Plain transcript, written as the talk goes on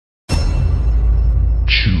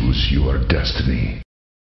your destiny.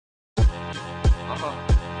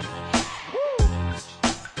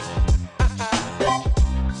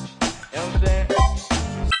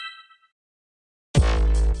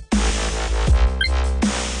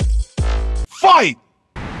 Fight!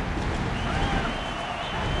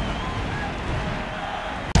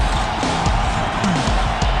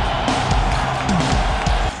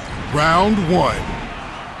 Round one.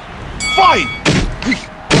 Fight!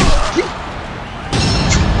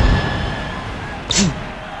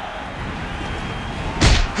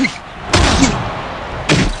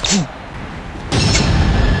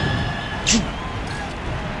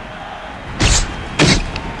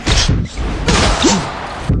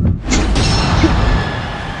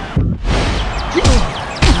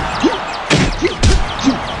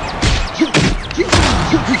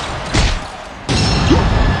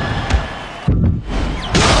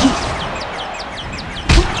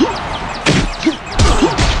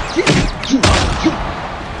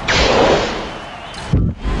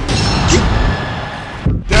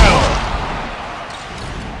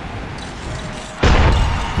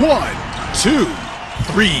 One, two,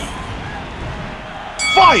 three.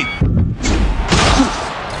 Fight!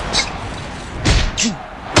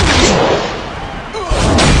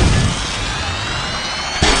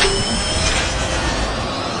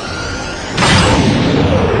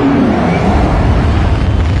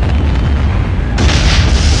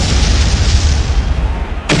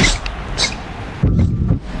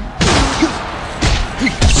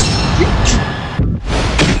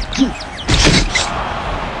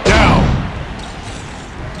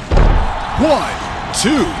 One,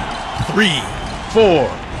 two, three, four.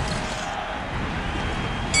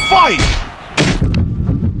 Fight!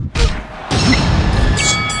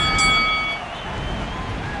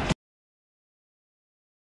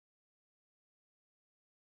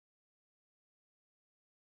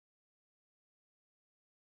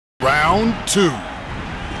 Round two.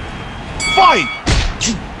 Fight!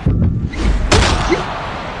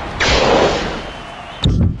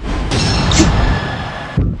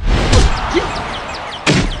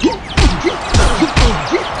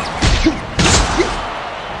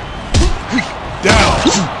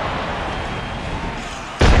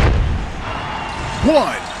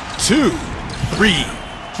 One, two, three,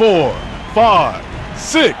 4, 5,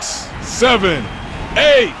 6, 7,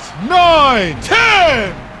 8, 9,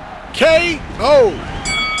 10! KO.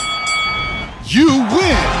 You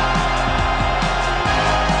win.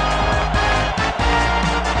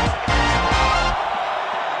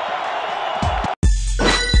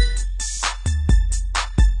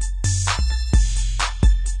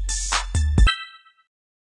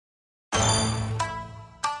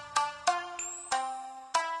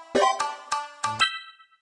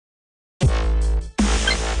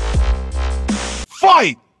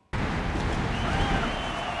 Fight!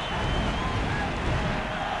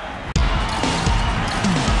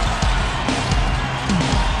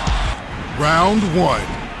 Round one.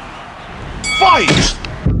 Fight!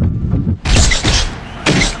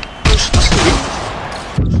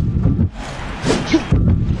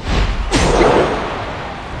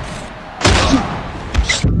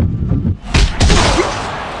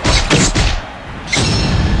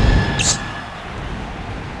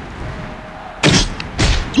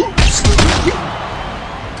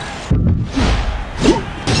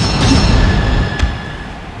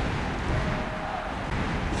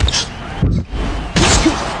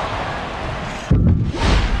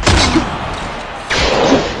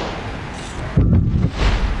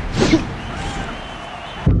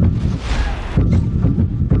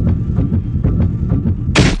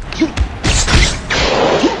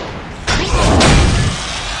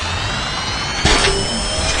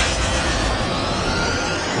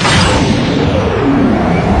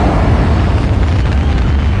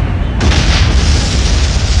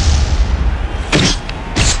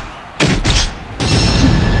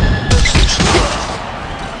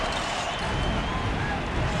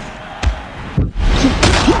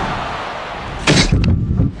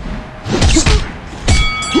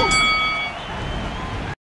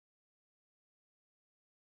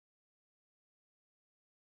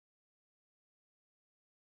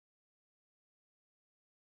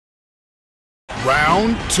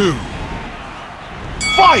 Round two.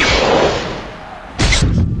 Fight!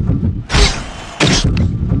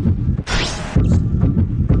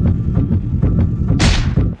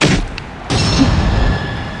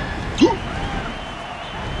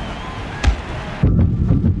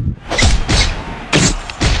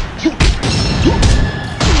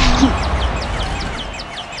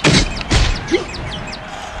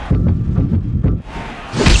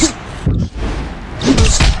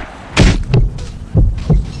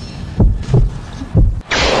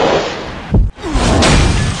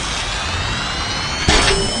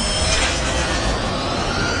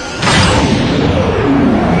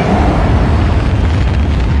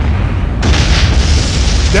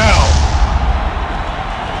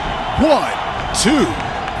 2,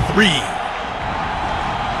 3.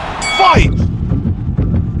 Fight!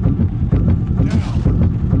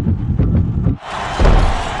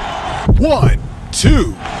 1,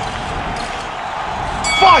 2.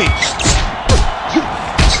 Fight!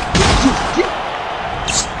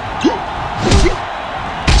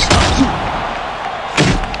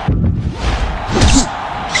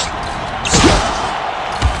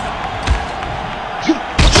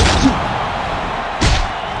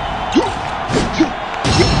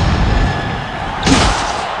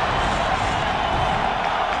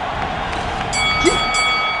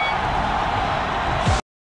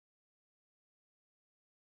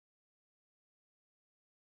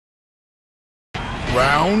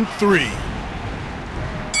 Round 3.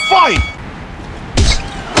 Fight!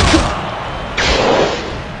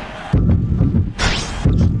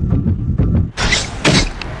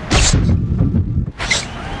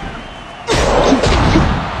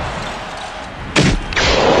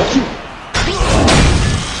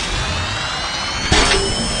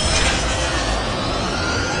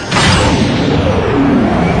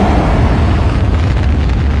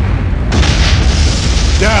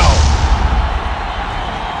 Down.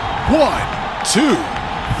 1, 2,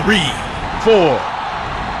 3. 4.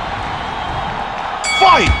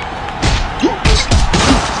 Fight!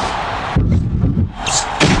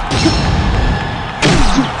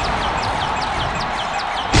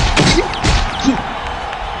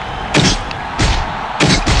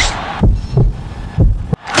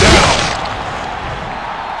 Down.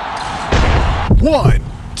 1,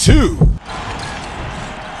 2.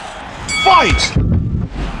 Fight!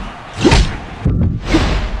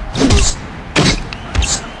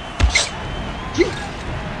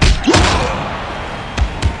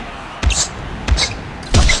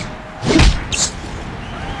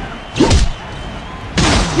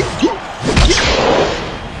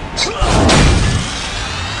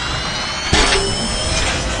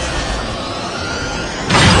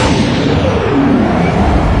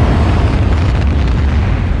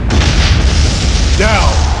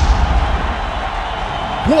 Down.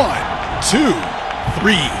 1, 2,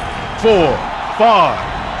 3. 4,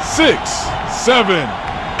 5, 6, 7,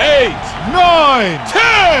 8, 9,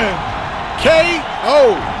 10!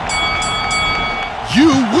 KO. You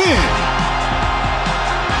win.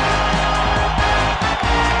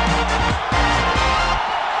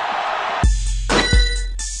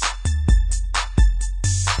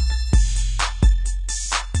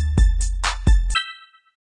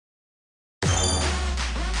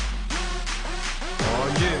 Oh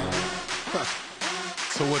yeah.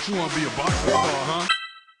 So what, you wanna be a boxing star, huh?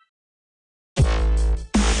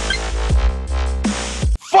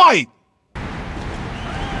 Fight!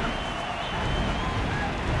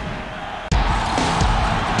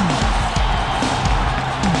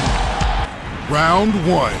 Round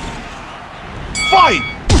 1. Fight!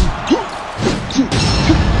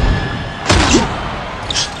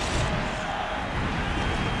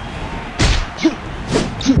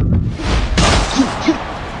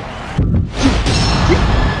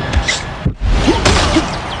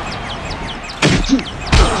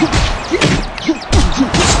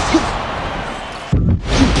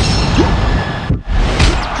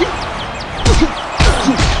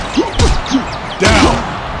 Down.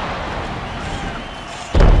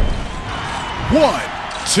 1,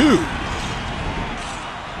 2.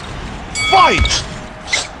 Fight!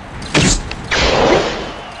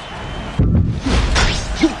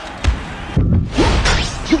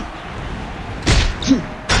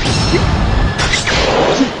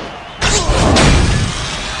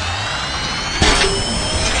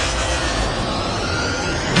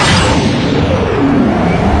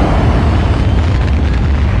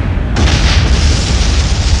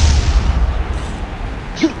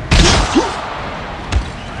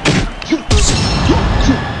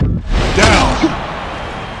 Down.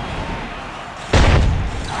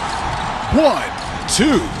 1,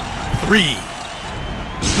 2, 3.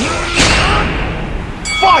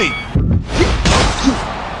 Fight!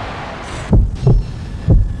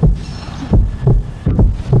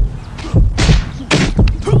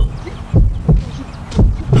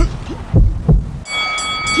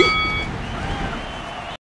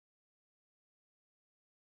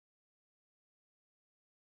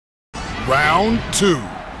 Round 2.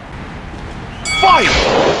 Fight!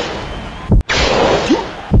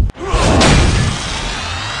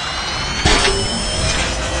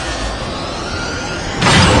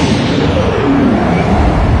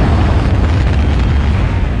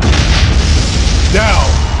 Down.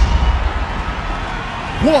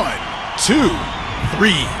 1, 2,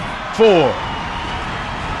 3. 4.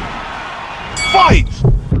 Fight!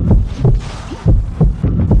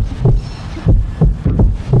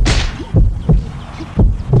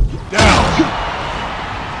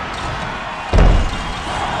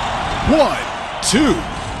 1, 2,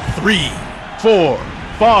 3, 4,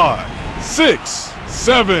 5, 6,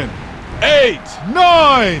 7, 8,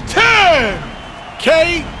 9, 10!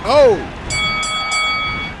 KO.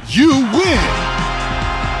 You win.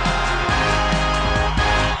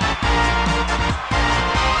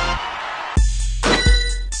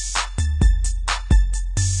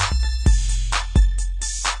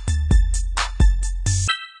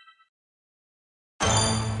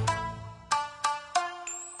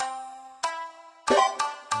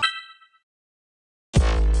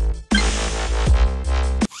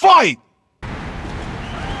 Fight!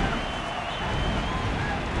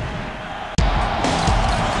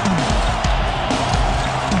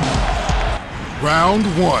 Round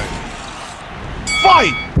 1.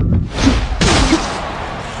 Fight!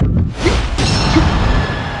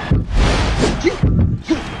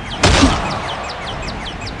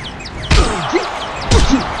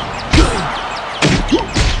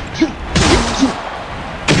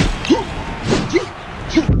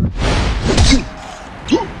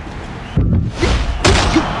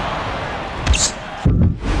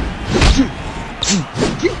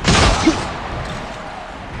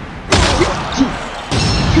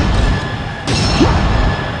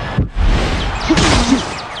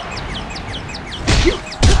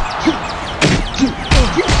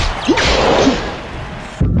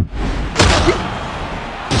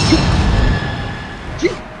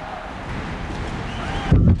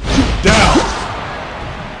 Down!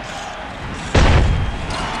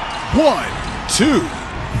 1, 2,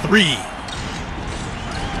 3.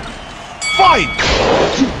 Fight!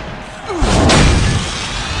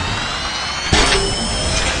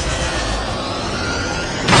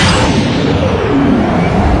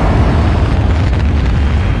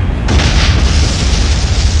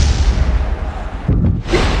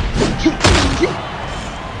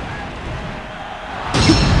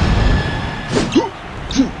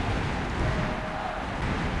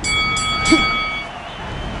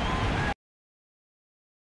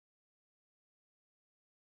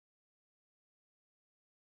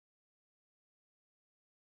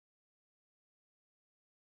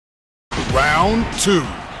 Round 2.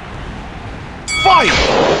 Fight!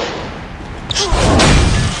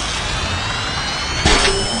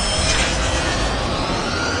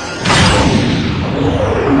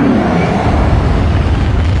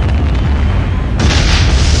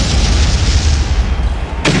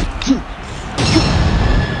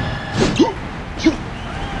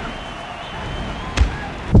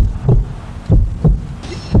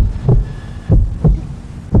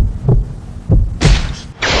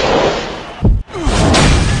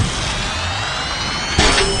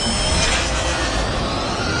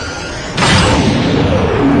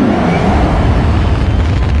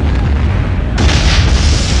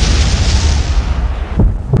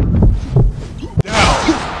 Down.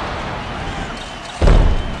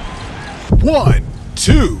 1,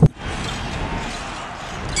 2.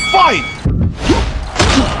 Fight!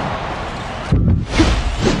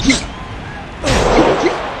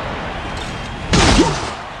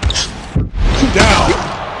 Down.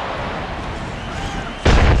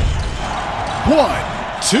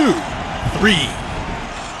 1, 2, 3.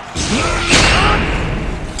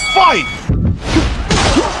 Fight!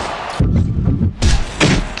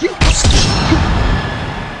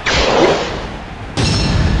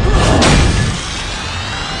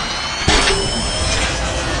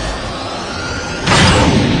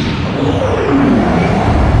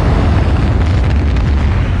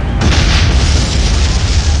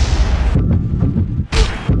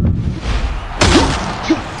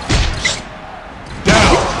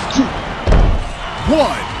 Down.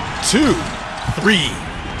 1, 2, 3.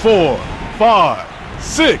 4, 5,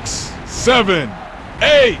 6, 7,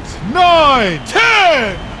 8, 9,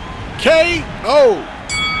 10! KO.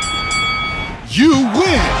 You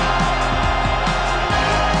win.